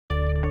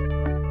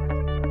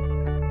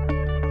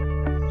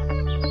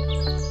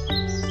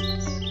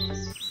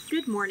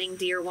morning,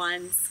 dear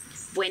ones.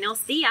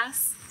 Buenos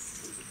dias.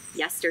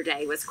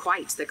 Yesterday was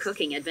quite the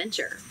cooking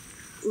adventure.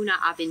 Una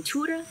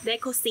aventura de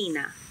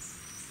cocina.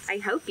 I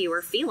hope you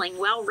are feeling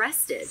well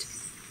rested.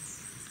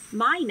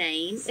 My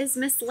name is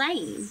Miss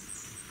Lane.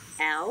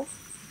 L-A-N-E.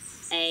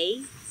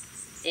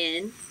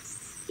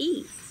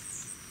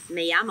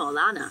 Me llamo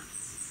Lana.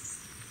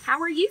 How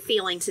are you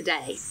feeling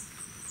today?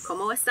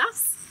 ¿Cómo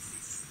estás?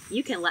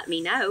 You can let me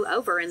know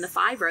over in the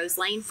 5 Rose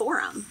Lane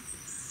forum.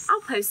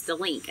 I'll post the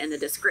link in the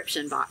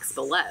description box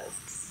below.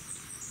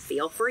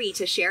 Feel free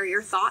to share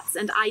your thoughts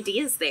and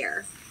ideas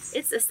there.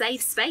 It's a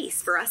safe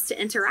space for us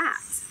to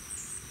interact.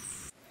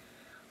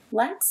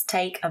 Let's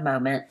take a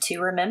moment to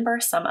remember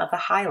some of the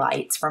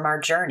highlights from our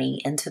journey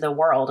into the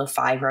world of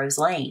 5 Rose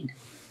Lane.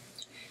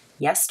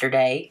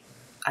 Yesterday,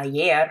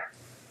 ayer,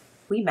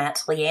 we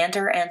met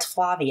Leander and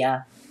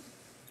Flavia.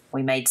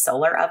 We made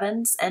solar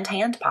ovens and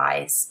hand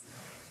pies.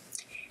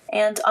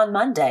 And on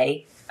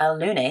Monday, el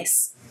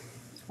lunes,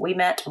 we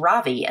met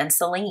Ravi and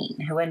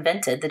Celine, who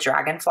invented the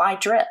dragonfly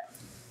drip.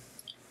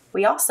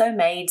 We also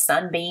made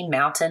Sunbeam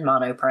Mountain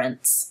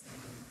monoprints.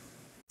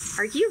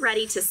 Are you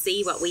ready to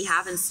see what we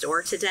have in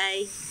store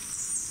today?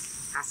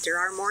 After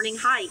our morning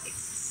hike,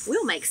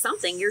 we'll make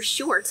something you're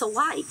sure to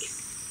like.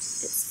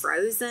 It's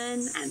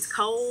frozen and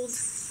cold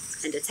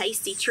and a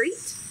tasty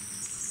treat.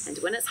 And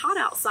when it's hot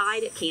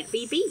outside, it can't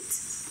be beat.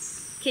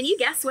 Can you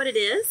guess what it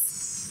is?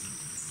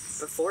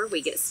 Before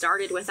we get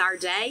started with our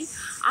day,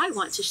 I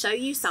want to show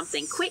you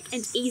something quick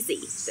and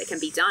easy that can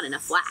be done in a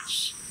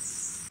flash.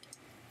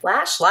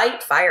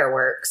 Flashlight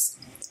fireworks.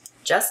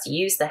 Just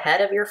use the head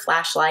of your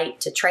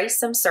flashlight to trace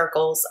some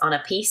circles on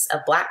a piece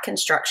of black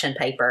construction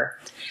paper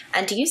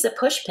and use a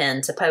push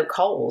pin to poke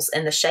holes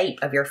in the shape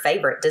of your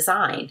favorite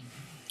design.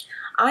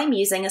 I'm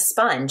using a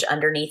sponge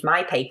underneath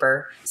my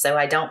paper so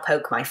I don't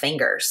poke my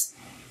fingers.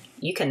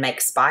 You can make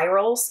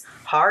spirals,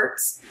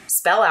 hearts,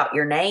 spell out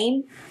your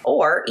name,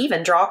 or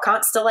even draw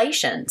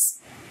constellations.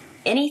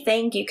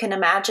 Anything you can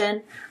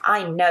imagine,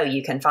 I know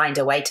you can find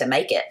a way to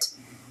make it.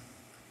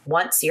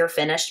 Once you're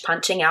finished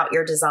punching out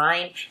your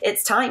design,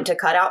 it's time to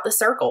cut out the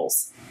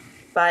circles.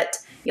 But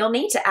you'll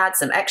need to add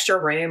some extra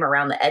room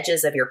around the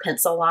edges of your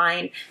pencil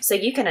line so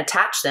you can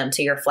attach them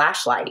to your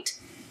flashlight.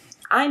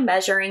 I'm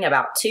measuring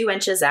about 2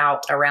 inches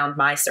out around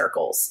my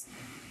circles.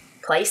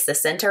 Place the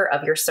center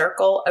of your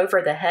circle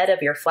over the head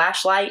of your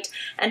flashlight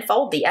and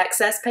fold the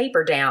excess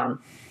paper down.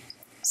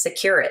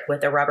 Secure it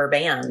with a rubber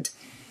band.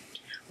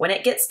 When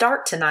it gets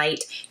dark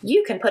tonight,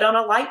 you can put on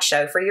a light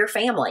show for your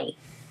family.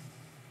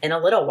 In a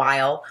little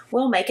while,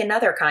 we'll make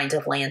another kind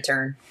of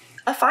lantern,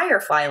 a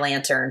firefly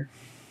lantern.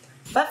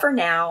 But for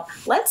now,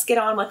 let's get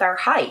on with our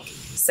hike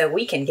so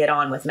we can get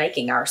on with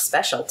making our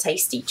special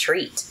tasty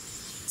treat.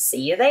 See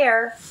you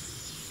there.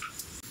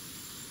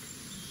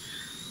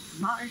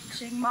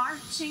 Marching,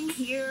 marching,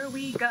 here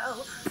we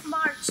go.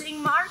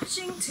 Marching,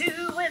 marching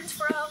to and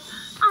fro.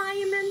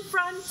 I'm in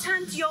front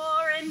and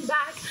you're in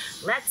back.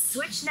 Let's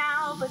switch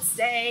now, but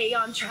stay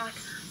on track.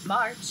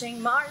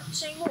 Marching,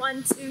 marching,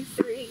 1, 2,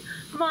 3.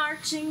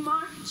 Marching,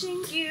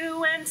 marching,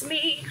 you and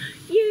me.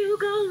 You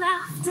go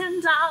left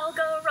and I'll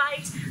go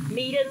right.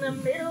 Meet in the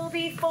middle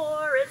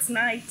before it's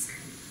night.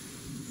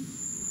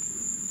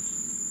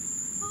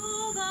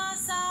 All the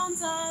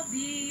sounds of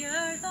the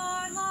earth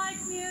are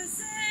like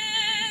music.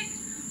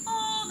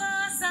 All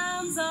the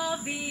sounds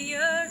of the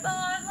earth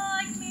are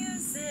like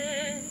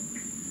music.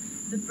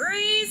 The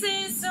breeze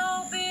is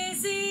so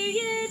busy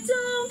it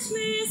don't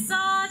miss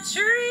a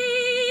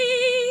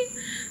tree.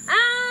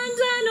 And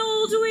an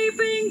old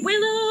weeping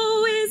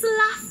willow is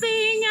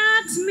laughing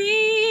at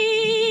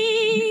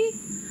me.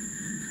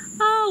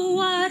 Oh,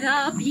 what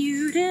a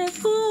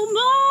beautiful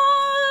morning.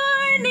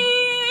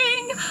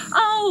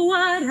 Oh,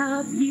 what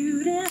a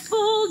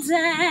beautiful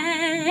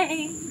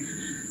day.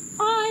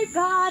 I've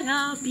got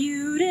a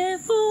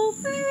beautiful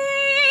feeling.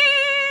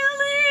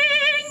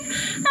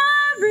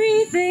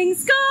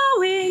 Everything's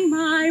going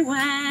my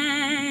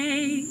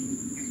way.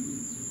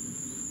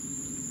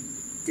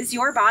 Does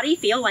your body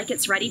feel like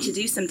it's ready to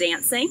do some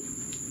dancing?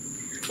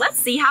 Let's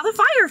see how the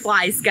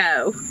fireflies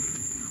go.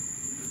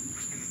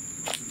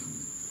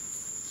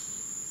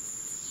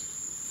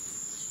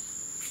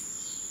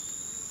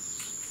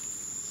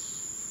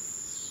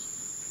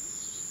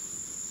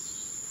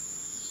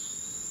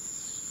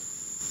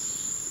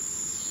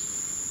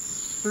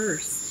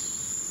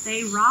 First,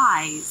 they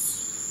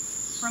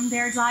rise from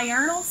their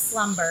diurnal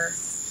slumber.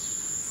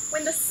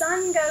 When the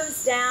sun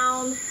goes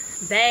down,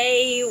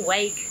 they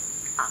wake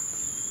up.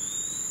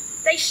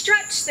 They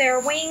stretch their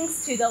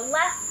wings to the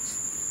left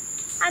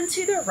and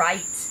to the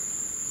right.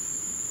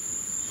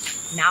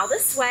 Now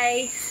this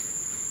way,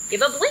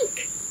 give a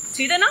blink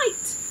to the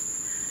night.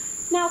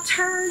 Now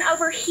turn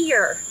over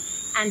here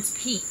and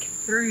peek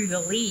through the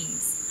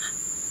leaves.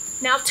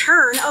 Now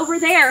turn over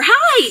there,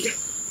 hide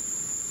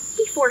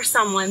before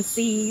someone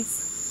sees.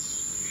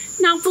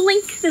 Now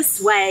blink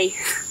this way,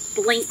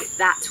 blink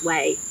that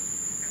way.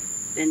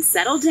 Then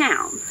settle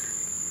down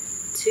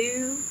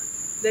to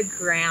the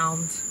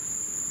ground.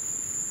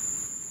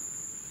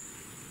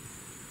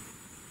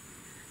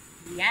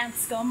 The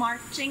ants go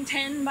marching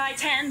 10 by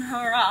 10,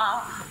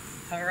 hurrah,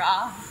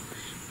 hurrah.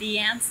 The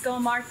ants go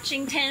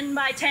marching 10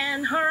 by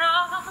 10,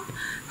 hurrah,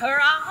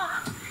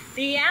 hurrah.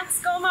 The ants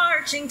go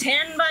marching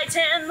 10 by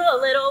 10, the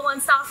little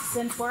one stops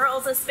and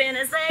twirls a spin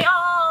as they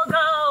all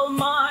go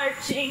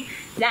marching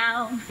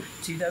down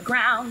to the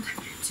ground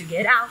to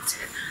get out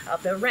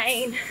of the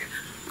rain.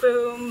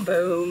 Boom,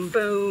 boom,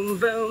 boom,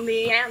 boom.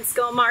 The ants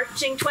go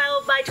marching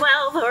 12 by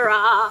 12,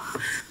 hurrah,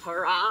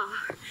 hurrah.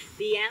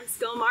 The ants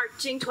go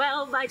marching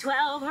 12 by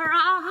 12,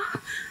 hurrah,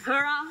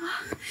 hurrah.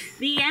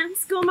 The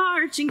ants go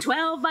marching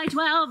 12 by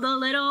 12. The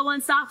little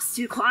one stops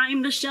to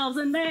climb the shelves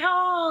and they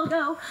all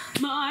go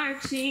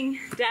marching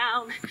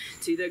down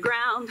to the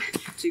ground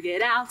to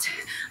get out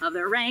of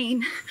the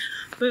rain.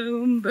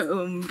 Boom,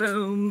 boom,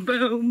 boom,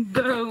 boom,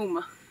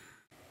 boom.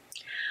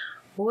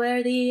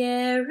 Where the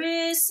air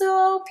is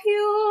so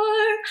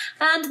pure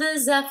and the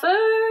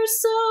zephyr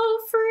so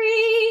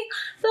free,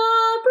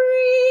 the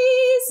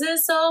breeze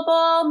is so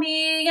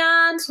balmy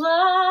and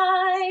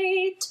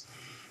light,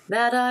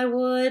 that I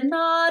would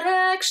not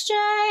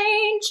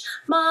exchange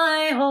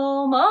my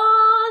home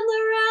on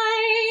the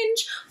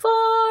range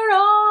for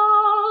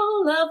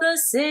all of the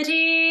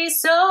city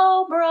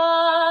so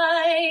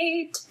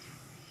bright.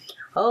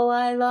 Oh,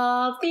 I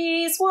love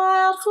these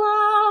wild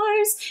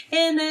flowers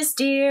in this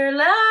dear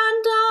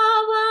land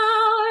of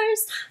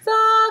ours,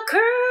 the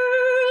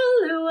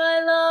curlew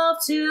I love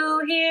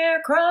to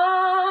hear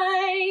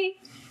cry,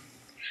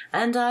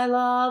 and I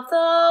love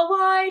the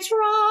white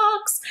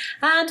rocks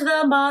and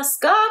the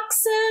musk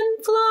oxen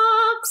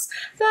flocks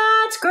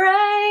that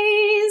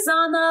graze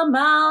on the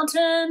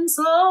mountain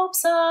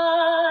slopes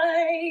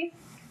high.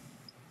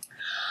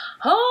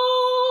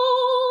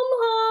 Home,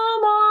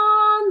 home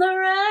on the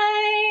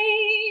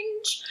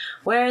range,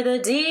 where the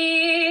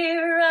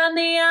deer and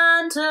the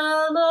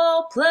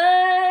antelope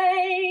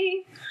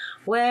play,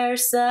 where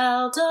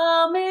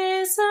seldom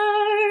is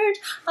heard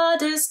a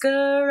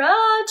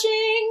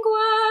discouraging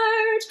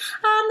word,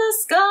 and the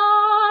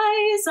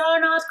skies are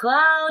not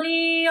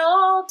cloudy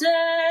all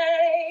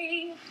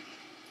day.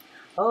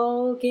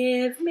 Oh,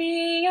 give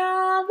me a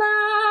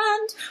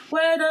land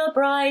where the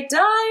bright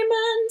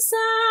diamond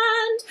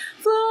sand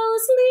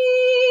flows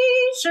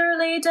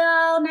leisurely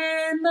down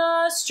in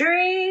the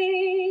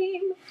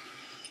stream,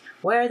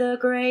 where the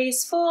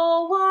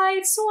graceful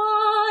white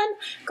swan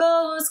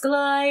goes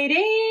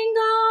gliding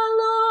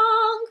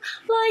along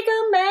like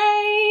a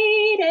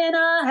maid in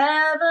a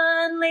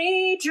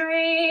heavenly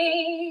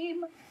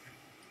dream.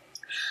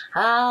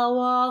 How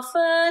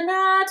often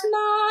at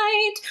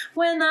night,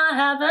 when the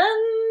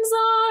heavens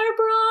are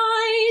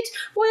bright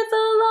with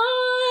the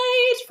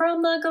light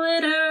from the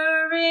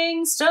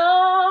glittering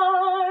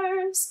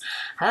stars,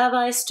 have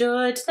I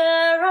stood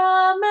there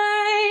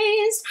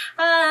amazed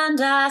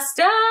and asked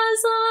as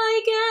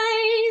I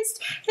gazed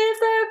if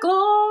their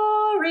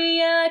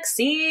glory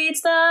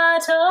exceeds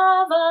that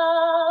of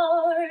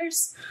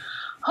ours.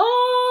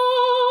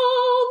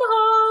 Home,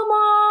 home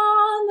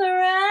on the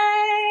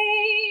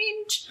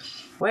range,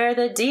 where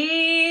the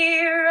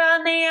deer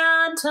and the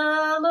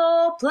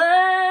antelope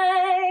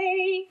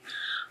play,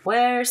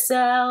 where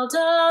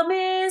seldom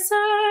is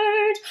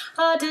heard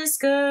a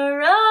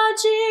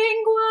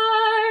discouraging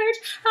word,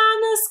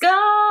 and the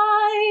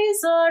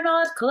skies are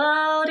not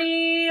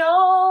cloudy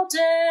all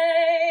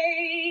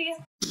day.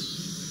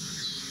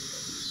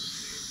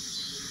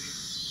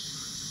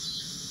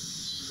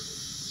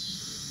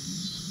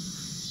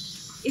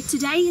 If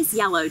today is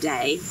Yellow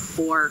Day,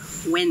 or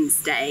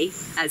Wednesday,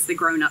 as the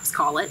grown-ups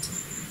call it,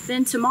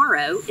 then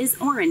tomorrow is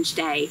Orange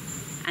Day,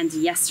 and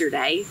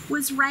yesterday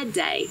was Red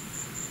Day.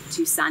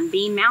 To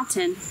Sunbeam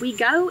Mountain we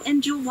go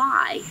in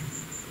July,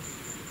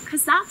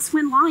 'cause that's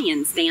when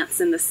lions dance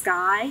in the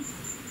sky.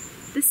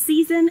 The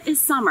season is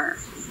summer,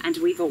 and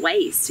we've a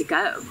ways to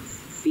go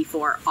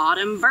before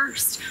autumn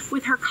bursts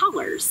with her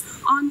colors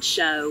on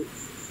show.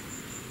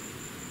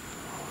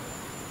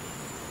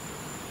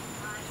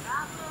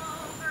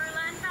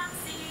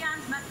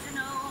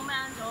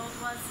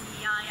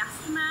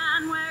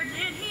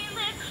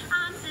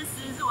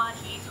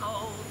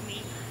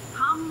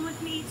 Come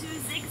with me to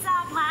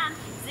Zigzag Land,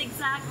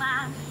 Zigzag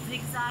Land,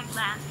 Zigzag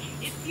Land.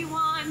 If you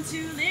want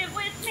to live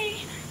with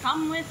me,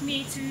 come with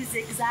me to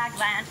Zigzag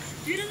Land.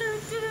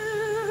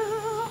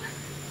 Doodaloo-doo.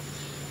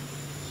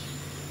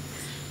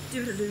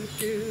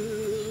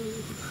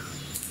 Doodaloo-doo.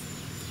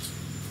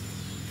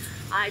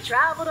 I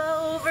traveled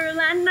over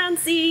land and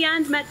sea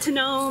and met to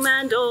gnome,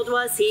 and old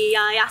was he.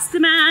 I asked the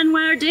man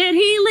where did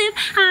he live,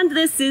 and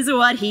this is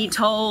what he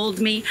told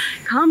me.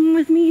 Come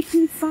with me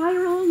to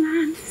Spiral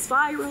Land,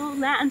 Spiral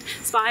Land,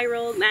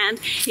 Spiral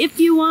Land.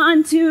 If you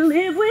want to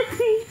live with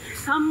me,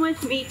 come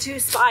with me to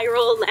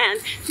Spiral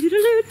Land.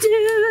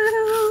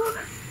 Doodaloo-doo.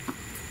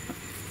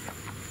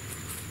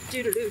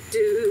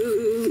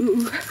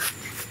 Doodaloo-doo.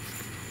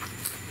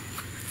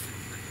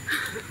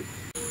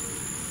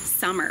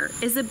 Summer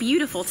is a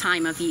beautiful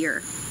time of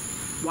year.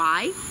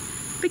 Why?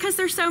 Because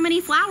there's so many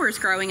flowers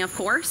growing, of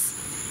course.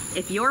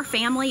 If your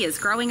family is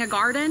growing a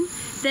garden,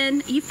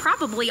 then you've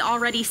probably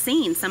already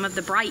seen some of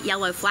the bright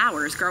yellow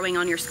flowers growing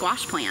on your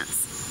squash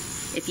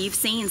plants. If you've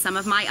seen some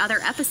of my other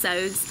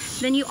episodes,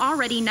 then you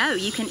already know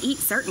you can eat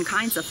certain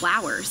kinds of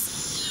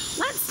flowers.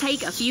 Let's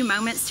take a few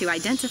moments to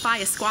identify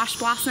a squash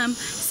blossom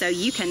so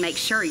you can make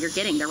sure you're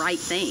getting the right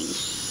thing.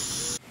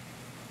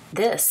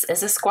 This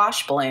is a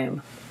squash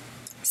bloom.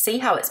 See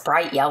how it's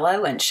bright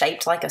yellow and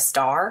shaped like a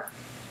star?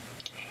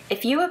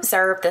 If you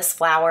observe this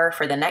flower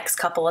for the next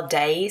couple of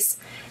days,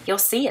 you'll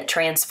see it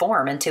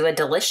transform into a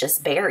delicious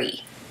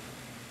berry.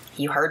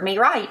 You heard me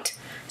right.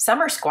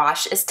 Summer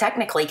squash is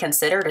technically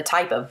considered a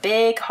type of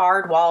big,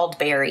 hard-walled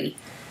berry,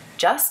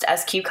 just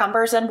as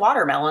cucumbers and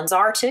watermelons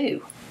are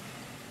too.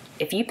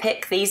 If you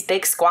pick these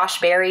big squash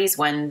berries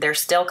when they're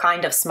still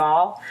kind of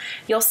small,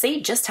 you'll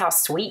see just how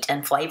sweet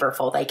and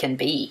flavorful they can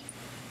be.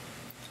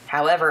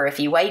 However, if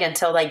you wait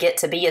until they get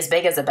to be as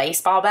big as a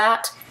baseball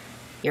bat,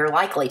 you're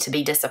likely to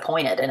be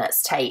disappointed in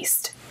its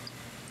taste.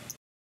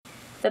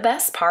 The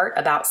best part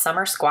about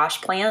summer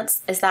squash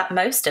plants is that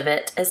most of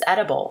it is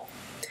edible.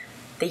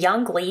 The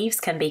young leaves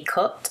can be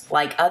cooked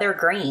like other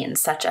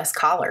greens such as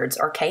collards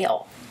or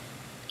kale.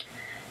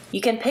 You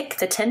can pick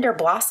the tender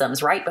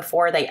blossoms right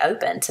before they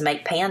open to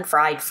make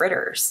pan-fried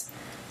fritters.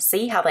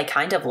 See how they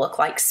kind of look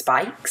like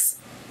spikes?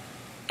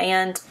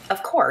 And,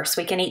 of course,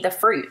 we can eat the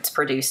fruits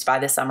produced by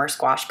the summer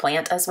squash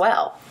plant as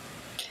well.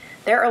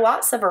 There are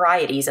lots of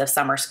varieties of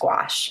summer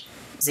squash: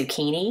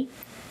 zucchini,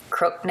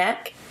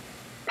 crookneck,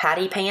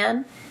 patty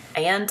pan,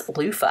 and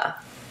loofah.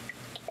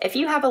 If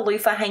you have a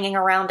loofah hanging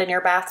around in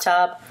your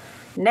bathtub,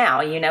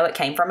 now you know it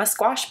came from a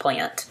squash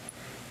plant.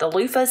 The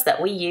loofahs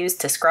that we use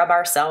to scrub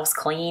ourselves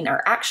clean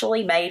are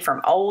actually made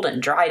from old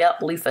and dried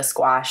up loofah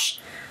squash,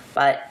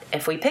 but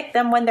if we pick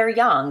them when they're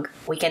young,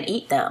 we can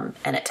eat them,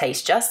 and it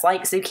tastes just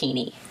like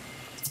zucchini.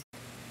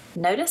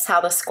 Notice how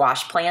the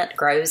squash plant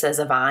grows as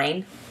a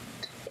vine?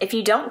 If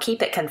you don't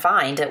keep it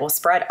confined, it will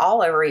spread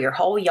all over your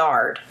whole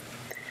yard.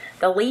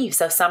 The leaves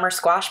of summer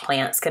squash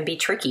plants can be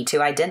tricky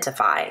to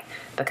identify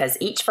because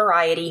each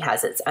variety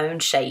has its own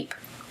shape.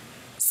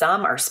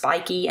 Some are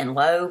spiky and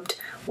lobed,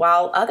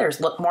 while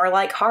others look more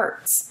like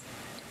hearts.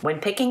 When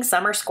picking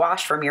summer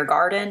squash from your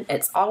garden,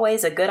 it's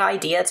always a good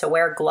idea to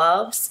wear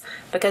gloves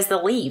because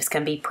the leaves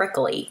can be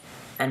prickly,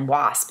 and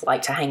wasps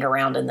like to hang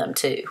around in them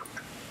too.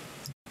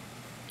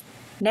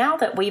 Now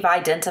that we've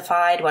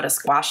identified what a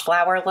squash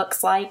flower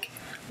looks like,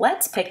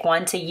 let's pick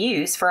one to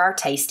use for our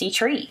tasty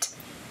treat.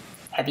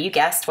 Have you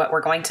guessed what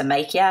we're going to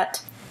make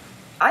yet?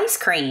 Ice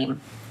cream!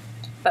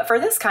 But for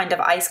this kind of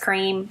ice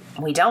cream,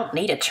 we don't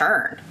need a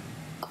churn.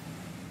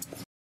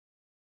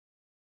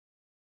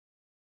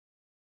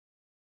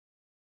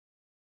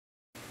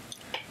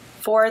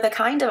 For the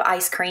kind of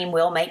ice cream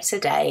we'll make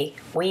today,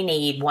 we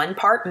need 1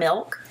 part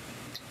milk.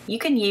 You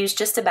can use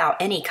just about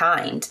any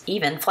kind,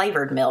 even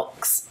flavored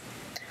milks.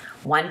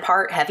 1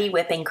 part heavy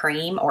whipping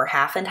cream or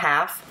half and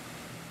half.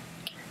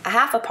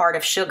 1/2 part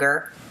of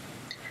sugar.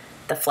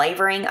 The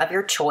flavoring of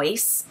your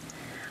choice.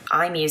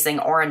 I'm using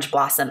orange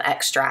blossom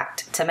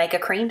extract to make a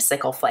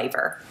creamsicle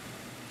flavor.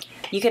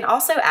 You can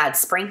also add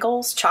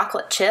sprinkles,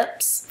 chocolate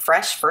chips,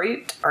 fresh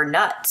fruit, or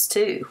nuts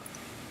too.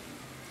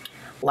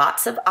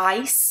 Lots of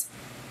ice.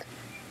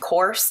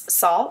 Coarse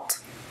salt.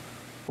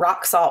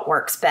 Rock salt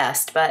works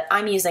best, but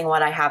I'm using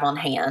what I have on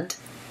hand.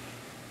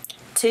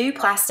 2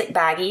 plastic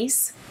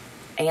baggies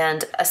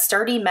and a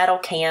sturdy metal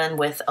can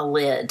with a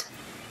lid.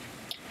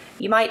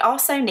 You might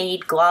also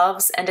need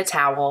gloves and a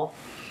towel,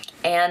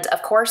 and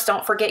of course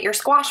don't forget your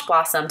squash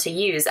blossom to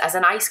use as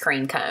an ice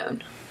cream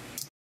cone.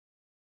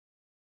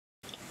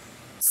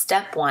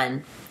 Step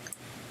 1.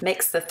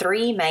 Mix the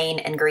 3 main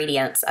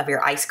ingredients of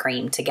your ice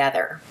cream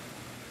together.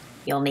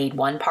 You'll need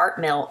 1 part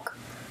milk,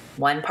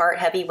 1 part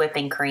heavy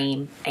whipping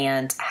cream,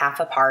 and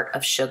 1/2 part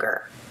of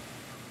sugar.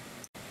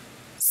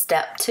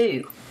 Step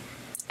 2.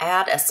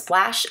 Add a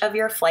splash of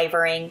your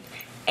flavoring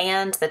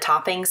and the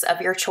toppings of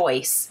your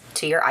choice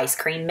to your ice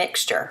cream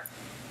mixture.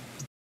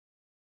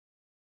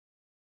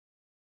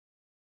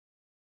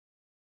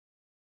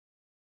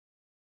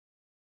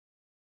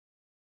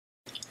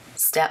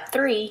 Step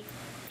 3.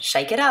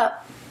 Shake it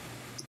up.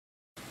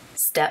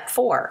 Step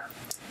 4.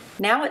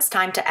 Now it's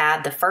time to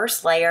add the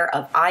first layer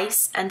of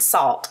ice and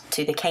salt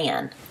to the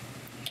can.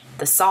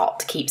 The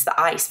salt keeps the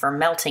ice from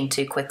melting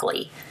too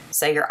quickly,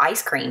 so your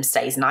ice cream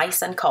stays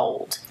nice and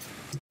cold.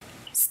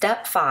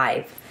 Step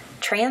 5.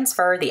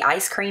 Transfer the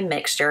ice cream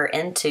mixture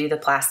into the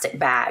plastic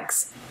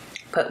bags.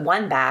 Put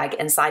 1 bag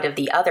inside of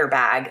the other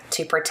bag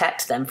to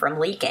protect them from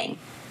leaking.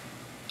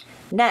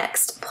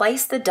 Next,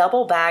 place the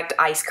double-bagged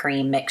ice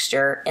cream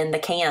mixture in the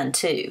can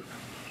too.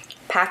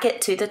 Pack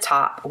it to the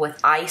top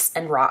with ice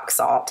and rock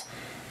salt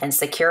and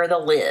secure the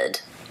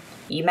lid.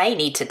 You may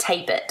need to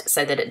tape it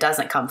so that it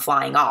doesn't come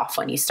flying off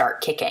when you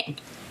start kicking.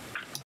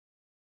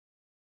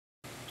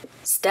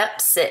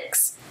 Step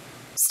 6.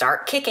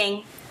 Start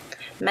kicking.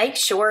 Make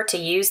sure to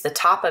use the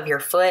top of your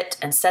foot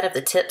instead of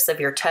the tips of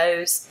your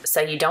toes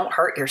so you don't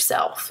hurt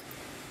yourself.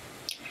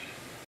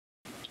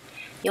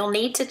 You'll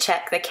need to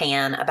check the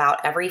can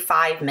about every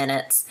 5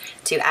 minutes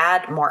to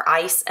add more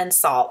ice and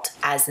salt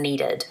as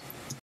needed.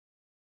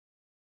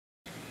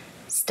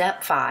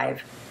 Step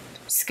 5.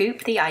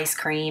 Scoop the ice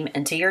cream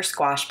into your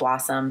squash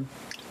blossom,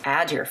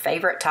 add your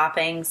favorite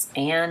toppings,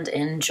 and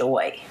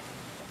enjoy.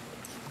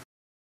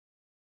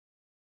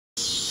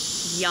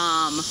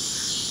 Yum.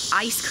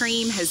 Ice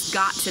cream has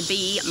got to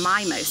be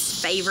my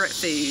most favorite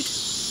food.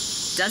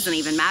 Doesn't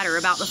even matter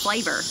about the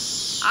flavor.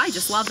 I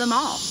just love them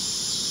all.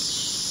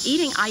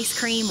 Eating ice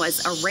cream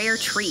was a rare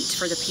treat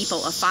for the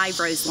people of Five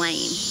Rose Lane,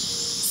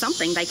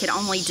 something they could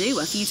only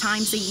do a few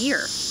times a year,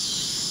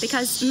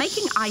 because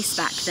making ice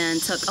back then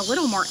took a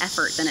little more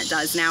effort than it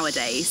does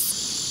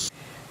nowadays.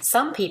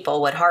 Some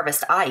people would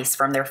harvest ice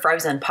from their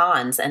frozen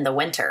ponds in the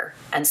winter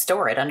and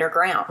store it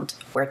underground,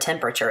 where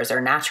temperatures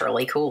are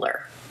naturally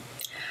cooler.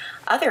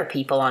 Other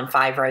people on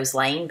Five Rose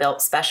Lane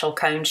built special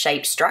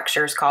cone-shaped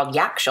structures called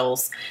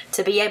yakshals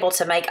to be able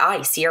to make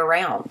ice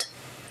year-round.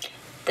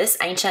 This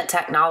ancient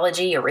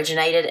technology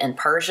originated in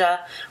Persia,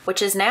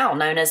 which is now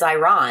known as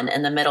Iran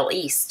in the Middle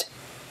East.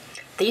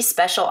 These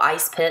special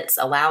ice pits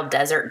allowed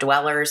desert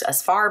dwellers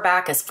as far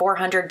back as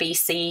 400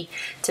 BC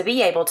to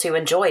be able to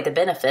enjoy the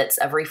benefits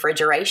of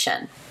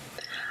refrigeration,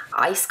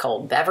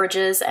 ice-cold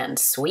beverages, and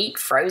sweet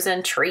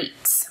frozen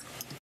treats.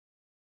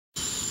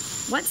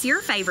 What's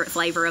your favorite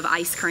flavor of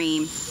ice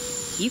cream?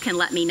 You can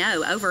let me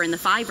know over in the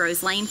Five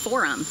Rose Lane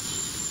forum.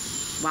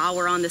 While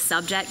we're on the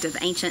subject of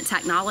ancient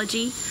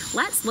technology,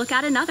 let's look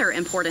at another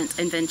important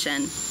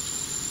invention.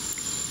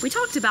 We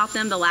talked about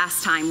them the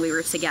last time we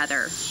were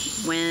together,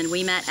 when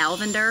we met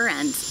Elvinder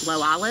and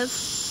Low Olive.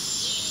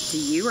 Do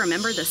you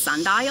remember the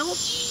sundial?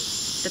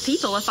 The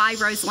people of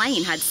Five Rose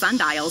Lane had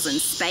sundials in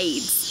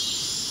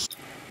spades.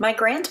 My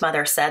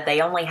grandmother said they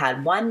only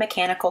had one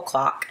mechanical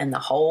clock in the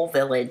whole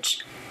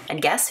village.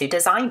 And guess who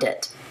designed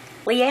it?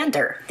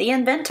 Leander, the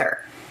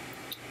inventor.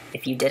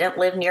 If you didn't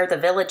live near the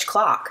village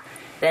clock,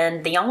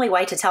 then the only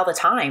way to tell the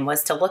time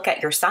was to look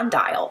at your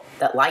sundial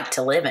that liked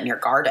to live in your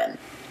garden.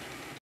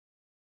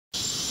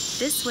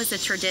 This was a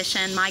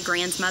tradition my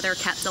grandmother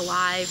kept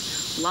alive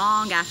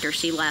long after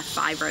she left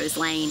Five Rose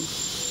Lane.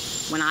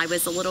 When I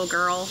was a little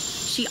girl,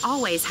 she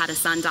always had a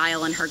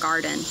sundial in her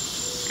garden,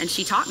 and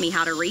she taught me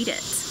how to read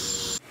it.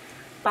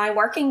 By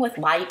working with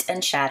light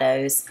and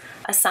shadows,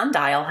 a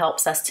sundial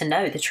helps us to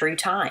know the true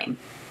time.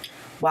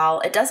 While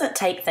it doesn't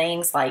take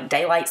things like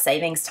daylight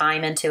savings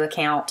time into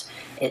account,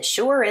 it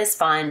sure is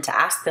fun to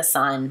ask the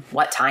sun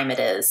what time it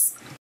is.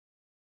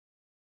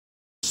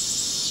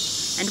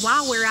 And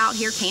while we're out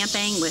here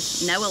camping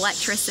with no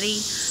electricity,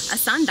 a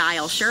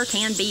sundial sure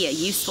can be a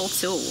useful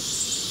tool.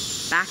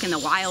 Back in the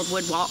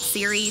Wildwood Walk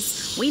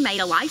series, we made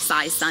a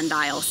life-size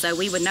sundial so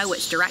we would know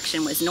which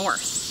direction was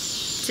north.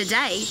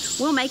 Today,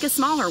 we'll make a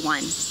smaller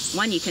one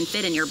you can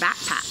fit in your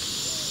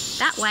backpack.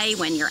 That way,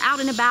 when you're out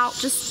and about,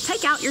 just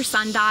take out your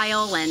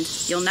sundial and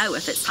you'll know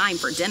if it's time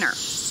for dinner.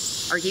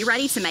 Are you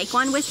ready to make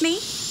one with me?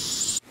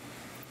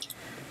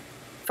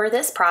 For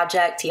this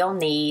project, you'll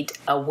need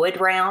a wood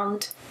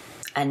round,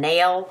 a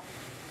nail,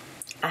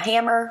 a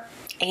hammer,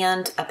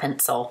 and a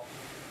pencil.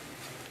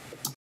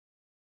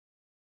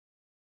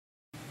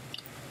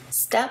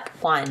 Step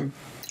 1.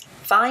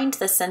 Find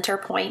the center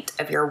point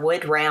of your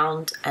wood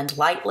round and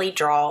lightly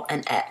draw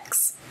an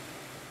X.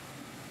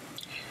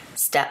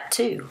 Step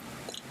 2.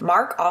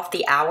 Mark off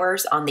the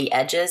hours on the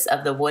edges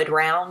of the wood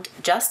round,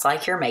 just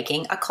like you're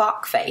making a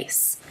clock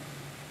face.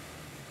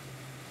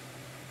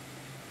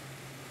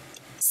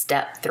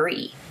 Step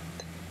 3.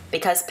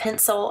 Because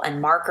pencil and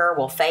marker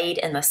will fade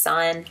in the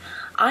sun,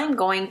 I'm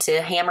going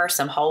to hammer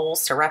some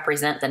holes to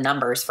represent the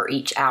numbers for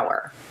each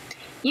hour.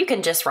 You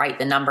can just write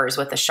the numbers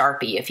with a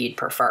Sharpie if you'd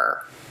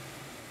prefer.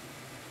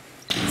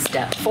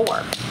 Step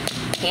 4.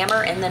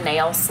 Hammer in the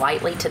nail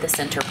slightly to the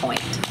center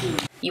point.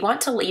 You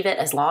want to leave it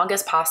as long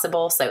as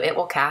possible so it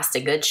will cast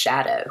a good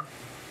shadow.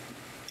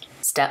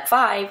 Step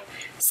 5.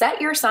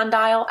 Set your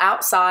sundial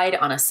outside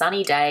on a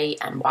sunny day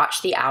and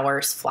watch the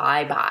hours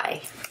fly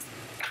by.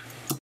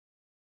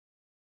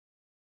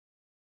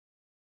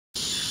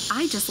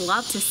 I just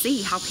love to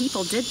see how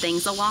people did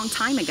things a long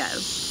time ago.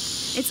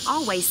 It's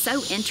always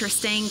so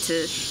interesting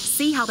to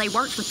see how they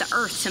worked with the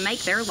earth to make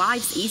their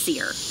lives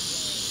easier.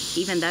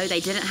 Even though they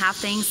didn't have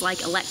things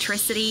like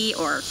electricity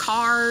or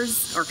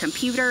cars or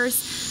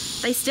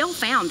computers, they still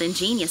found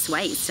ingenious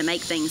ways to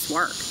make things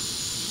work.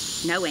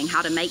 Knowing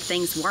how to make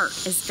things work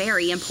is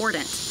very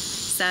important.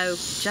 So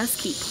just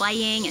keep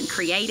playing and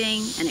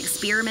creating and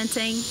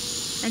experimenting.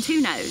 And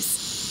who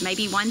knows,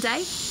 maybe one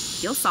day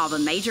you'll solve a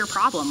major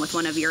problem with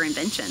one of your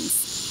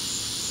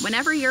inventions.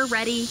 Whenever you're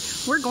ready,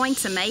 we're going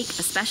to make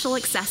a special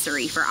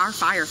accessory for our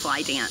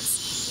Firefly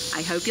dance.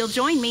 I hope you'll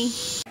join me.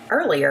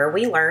 Earlier,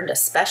 we learned a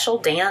special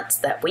dance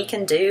that we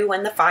can do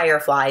when the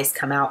fireflies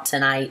come out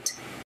tonight.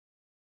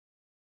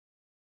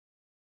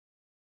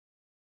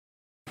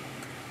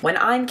 When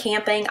I'm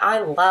camping, I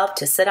love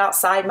to sit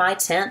outside my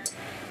tent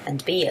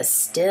and be as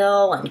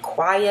still and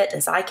quiet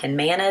as I can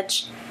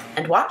manage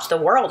and watch the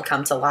world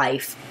come to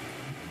life.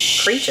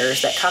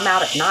 Creatures that come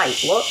out at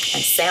night look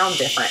and sound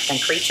different than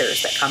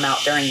creatures that come out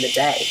during the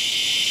day.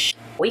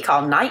 We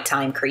call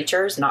nighttime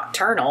creatures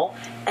nocturnal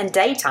and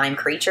daytime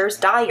creatures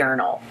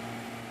diurnal.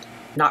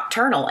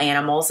 Nocturnal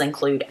animals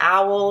include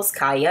owls,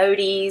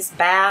 coyotes,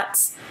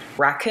 bats,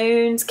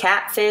 raccoons,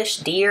 catfish,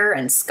 deer,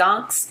 and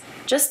skunks,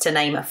 just to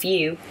name a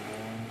few.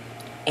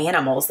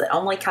 Animals that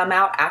only come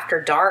out after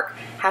dark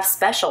have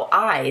special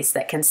eyes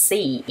that can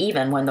see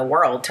even when the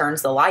world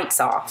turns the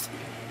lights off.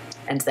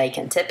 And they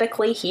can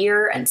typically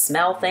hear and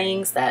smell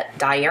things that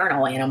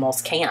diurnal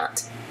animals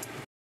can't.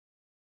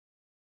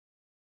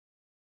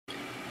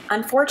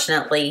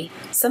 Unfortunately,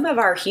 some of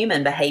our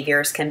human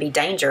behaviors can be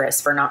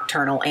dangerous for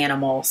nocturnal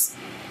animals.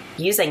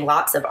 Using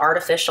lots of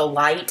artificial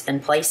light in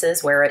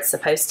places where it's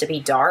supposed to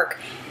be dark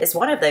is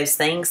one of those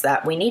things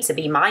that we need to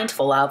be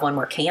mindful of when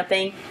we're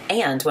camping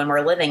and when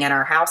we're living in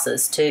our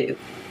houses too.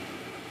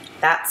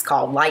 That's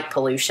called light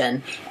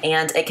pollution,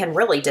 and it can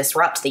really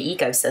disrupt the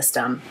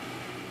ecosystem.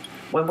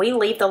 When we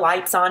leave the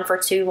lights on for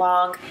too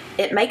long,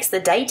 it makes the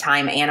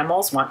daytime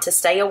animals want to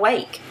stay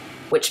awake,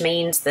 which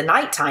means the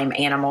nighttime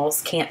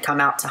animals can't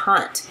come out to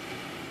hunt.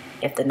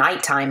 If the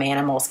nighttime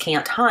animals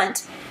can't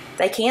hunt,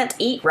 they can't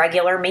eat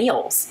regular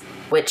meals,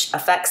 which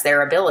affects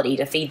their ability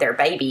to feed their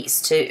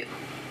babies too.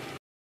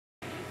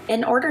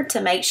 In order to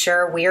make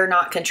sure we're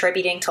not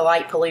contributing to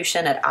light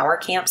pollution at our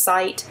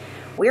campsite,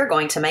 we're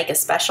going to make a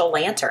special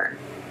lantern.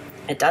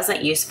 It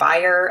doesn't use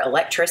fire,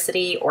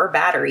 electricity, or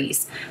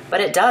batteries,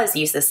 but it does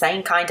use the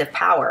same kind of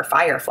power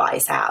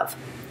fireflies have: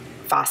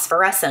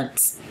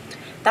 phosphorescence.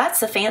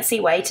 That's a fancy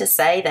way to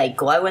say they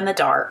glow in the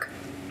dark.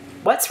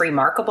 What's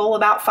remarkable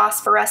about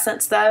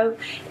phosphorescence, though,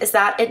 is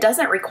that it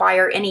doesn't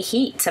require any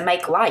heat to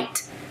make light,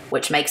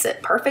 which makes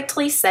it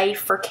perfectly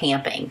safe for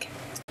camping.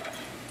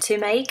 To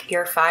make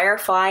your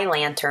Firefly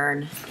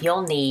lantern,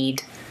 you'll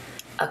need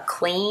a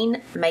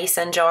clean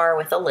mason jar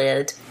with a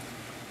lid,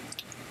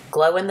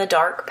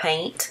 glow-in-the-dark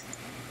paint,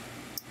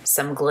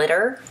 some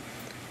glitter,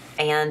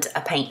 and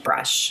a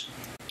paintbrush.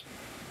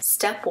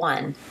 Step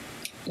 1.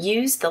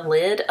 Use the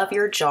lid of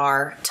your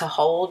jar to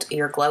hold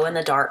your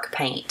glow-in-the-dark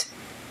paint.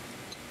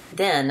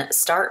 Then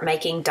start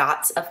making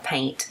dots of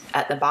paint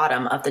at the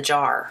bottom of the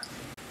jar.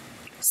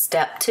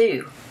 Step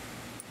 2.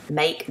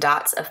 Make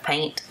dots of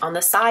paint on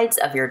the sides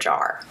of your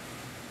jar.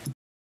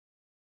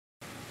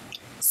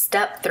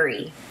 Step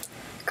 3.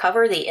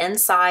 Cover the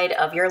inside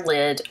of your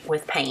lid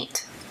with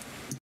paint.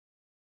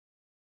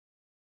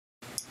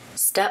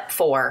 Step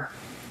 4.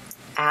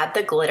 Add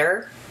the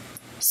glitter,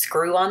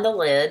 screw on the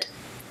lid,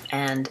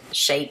 and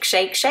shake,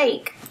 shake,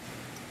 shake.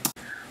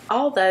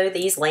 Although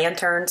these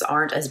lanterns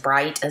aren't as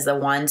bright as the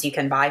ones you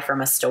can buy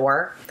from a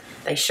store,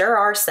 they sure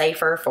are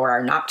safer for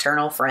our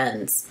nocturnal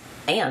friends,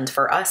 and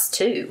for us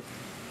too.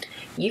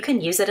 You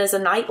can use it as a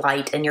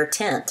nightlight in your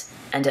tent,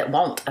 and it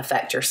won't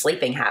affect your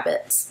sleeping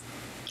habits.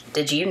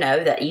 Did you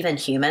know that even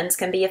humans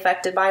can be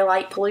affected by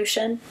light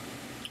pollution?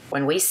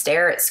 When we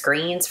stare at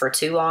screens for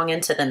too long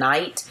into the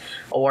night,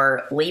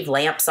 or leave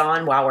lamps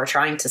on while we're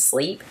trying to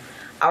sleep,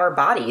 our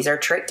bodies are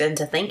tricked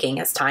into thinking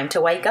it's time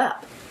to wake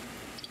up.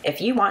 If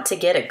you want to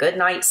get a good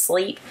night's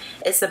sleep,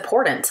 it's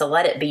important to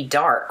let it be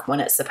dark when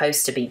it's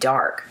supposed to be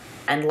dark,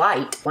 and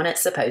light when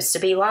it's supposed to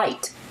be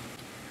light.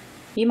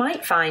 You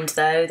might find,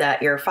 though,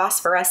 that your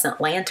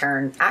phosphorescent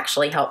lantern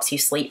actually helps you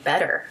sleep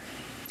better.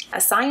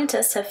 As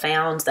scientists have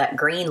found that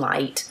green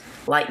light,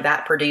 like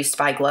that produced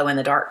by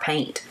glow-in-the-dark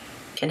paint,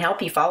 can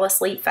help you fall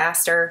asleep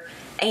faster,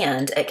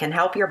 and it can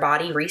help your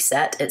body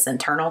reset its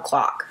internal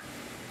clock.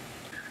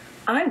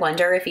 I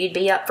wonder if you'd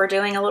be up for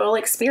doing a little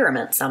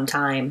experiment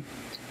sometime.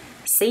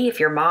 See if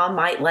your mom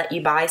might let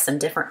you buy some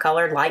different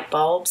colored light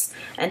bulbs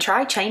and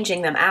try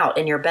changing them out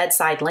in your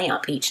bedside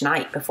lamp each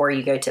night before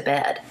you go to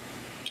bed.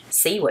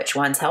 See which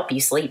ones help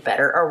you sleep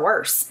better or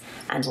worse,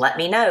 and let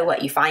me know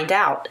what you find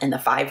out in the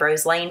 5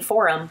 Rose Lane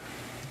forum.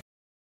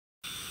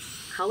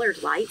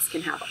 Colored lights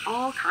can have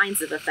all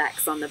kinds of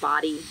effects on the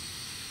body.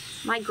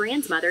 My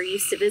grandmother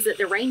used to visit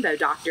the rainbow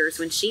doctors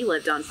when she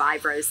lived on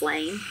 5 Rose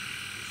Lane.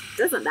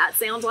 Doesn't that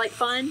sound like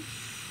fun?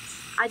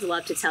 I'd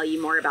love to tell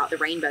you more about the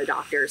rainbow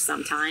doctors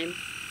sometime.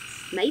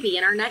 Maybe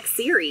in our next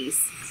series.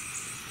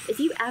 If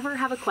you ever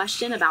have a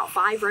question about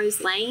 5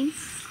 Rose Lane,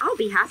 I'll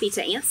be happy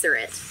to answer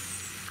it.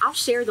 I'll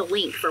share the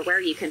link for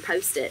where you can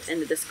post it in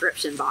the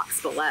description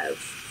box below.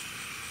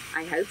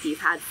 I hope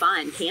you've had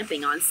fun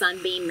camping on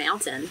Sunbeam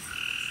Mountain.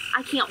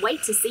 I can't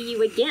wait to see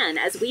you again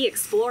as we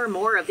explore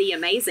more of the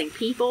amazing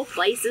people,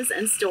 places,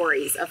 and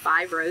stories of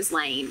 5 Rose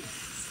Lane.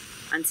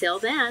 Until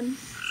then,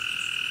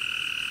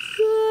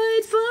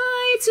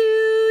 goodbye to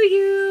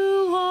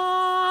you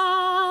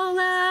all,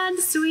 and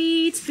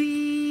sweet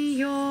be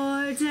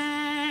your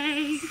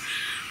day.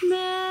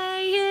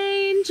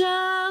 May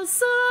angels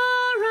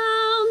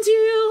surround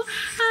you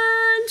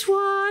and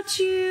watch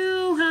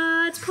you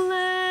at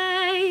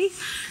play.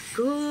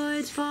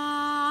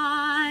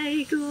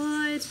 Goodbye,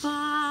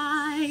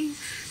 goodbye,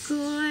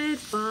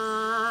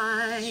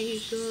 goodbye,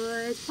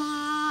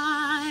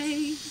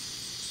 goodbye.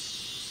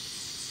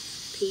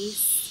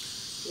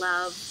 Peace,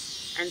 love,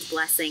 and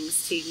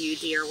blessings to you,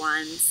 dear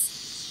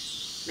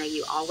ones. May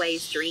you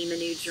always dream a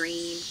new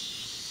dream,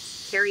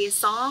 carry a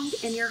song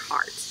in your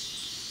heart,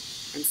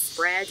 and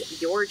spread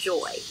your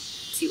joy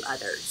to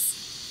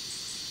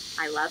others.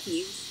 I love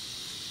you.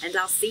 and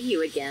I'll see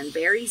you again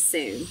very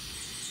soon.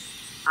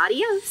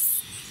 Adios.